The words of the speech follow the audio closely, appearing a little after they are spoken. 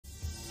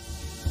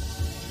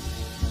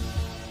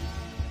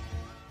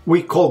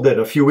We called it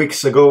a few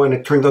weeks ago and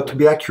it turned out to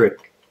be accurate.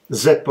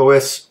 Zepp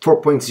OS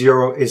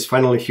 4.0 is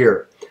finally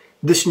here.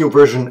 This new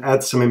version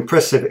adds some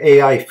impressive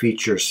AI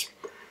features.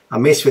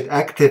 Amazfit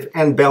Active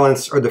and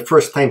Balance are the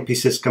first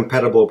timepieces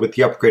compatible with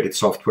the upgraded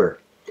software.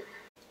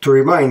 To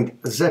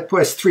remind,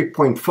 ZeppOS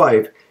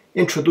 3.5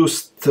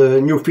 introduced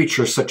new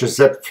features such as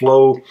Zepp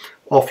Flow,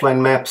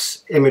 offline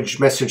maps, image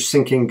message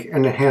syncing,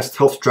 and enhanced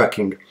health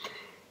tracking.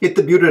 It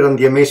debuted on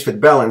the Amazfit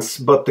Balance,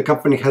 but the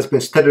company has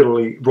been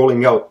steadily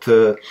rolling out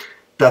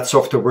that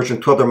software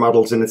version to other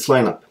models in its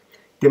lineup.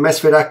 The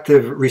Amazfit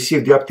Active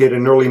received the update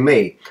in early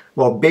May,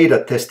 while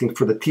beta testing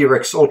for the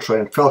T-Rex Ultra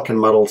and Falcon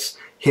models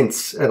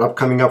hints at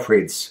upcoming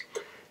upgrades.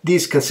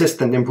 These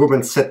consistent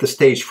improvements set the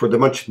stage for the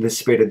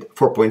much-anticipated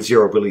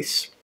 4.0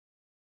 release.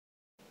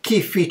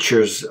 Key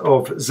features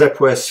of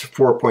ZeppOS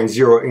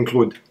 4.0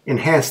 include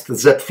enhanced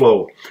Zepp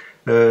Flow.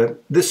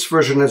 This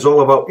version is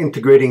all about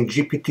integrating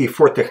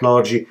GPT-4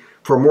 technology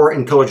for more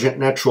intelligent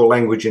natural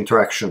language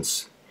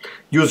interactions.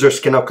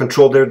 Users can now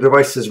control their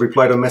devices,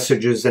 reply to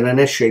messages, and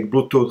initiate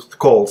Bluetooth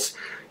calls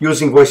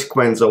using voice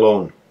commands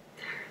alone.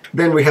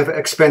 Then we have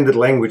expanded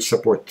language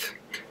support.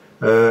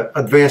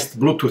 Advanced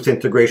Bluetooth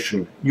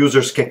integration.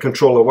 Users can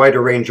control a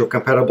wider range of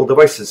compatible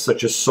devices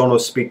such as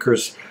Sonos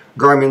speakers,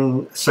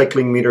 Garmin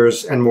cycling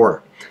meters, and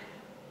more.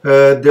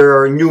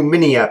 There are new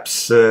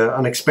mini-apps.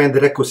 An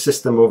expanded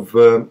ecosystem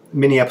of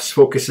mini-apps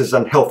focuses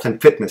on health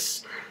and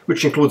fitness,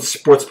 which includes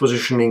sports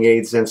positioning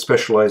aids and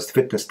specialized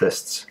fitness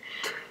tests.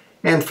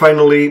 And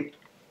finally,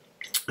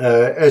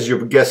 as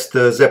you've guessed,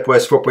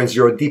 ZeppOS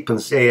 4.0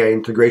 deepens AI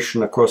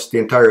integration across the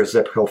entire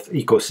Zepp Health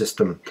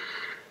ecosystem.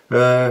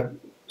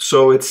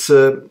 So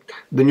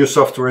the new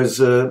software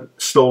is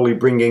slowly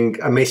bringing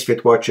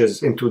Amazfit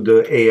watches into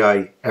the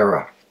AI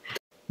era.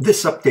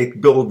 This update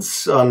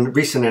builds on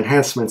recent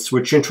enhancements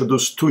which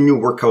introduced two new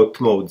workout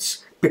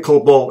modes,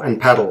 pickleball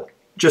and paddle,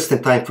 just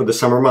in time for the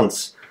summer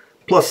months.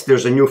 Plus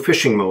there's a new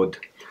fishing mode.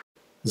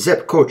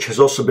 Zepp Coach has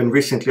also been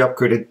recently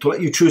upgraded to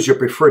let you choose your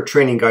preferred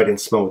training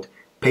guidance mode,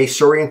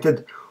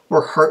 pace-oriented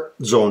or heart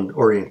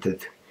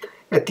zone-oriented.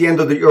 At the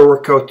end of your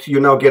workout, you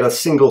now get a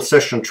single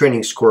session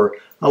training score,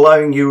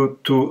 allowing you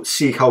to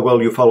see how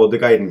well you follow the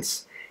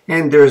guidance.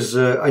 And there's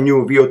a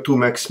new VO2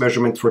 max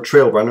measurement for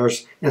trail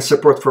runners and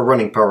support for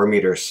running power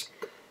meters.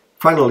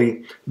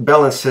 Finally,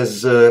 Balance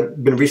has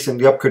been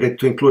recently upgraded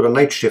to include a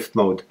night shift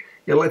mode.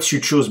 It lets you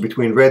choose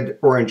between red,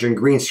 orange, and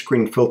green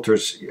screen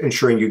filters,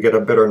 ensuring you get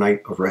a better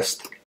night of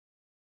rest.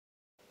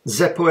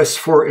 ZeppOS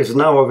 4 is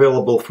now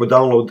available for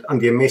download on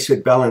the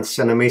Amazfit Balance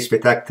and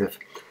Amazfit Active.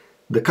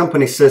 The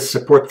company says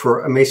support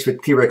for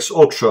Amazfit T-Rex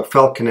Ultra,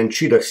 Falcon, and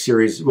Cheetah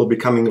series will be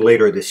coming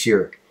later this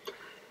year.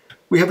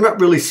 We have not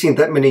really seen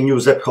that many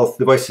new Zepp Health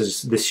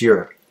devices this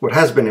year. What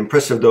has been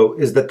impressive though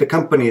is that the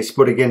company is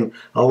putting in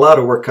a lot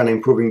of work on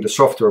improving the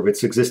software of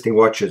its existing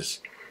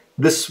watches.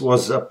 This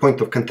was a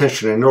point of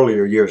contention in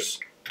earlier years.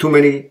 Too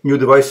many new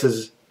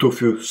devices, too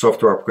few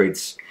software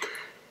upgrades.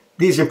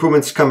 These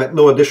improvements come at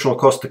no additional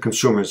cost to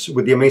consumers,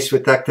 with the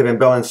Amazfit Active and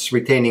Balance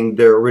retaining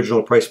their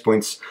original price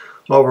points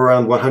of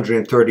around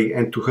 $130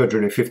 and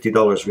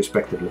 $250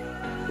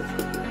 respectively.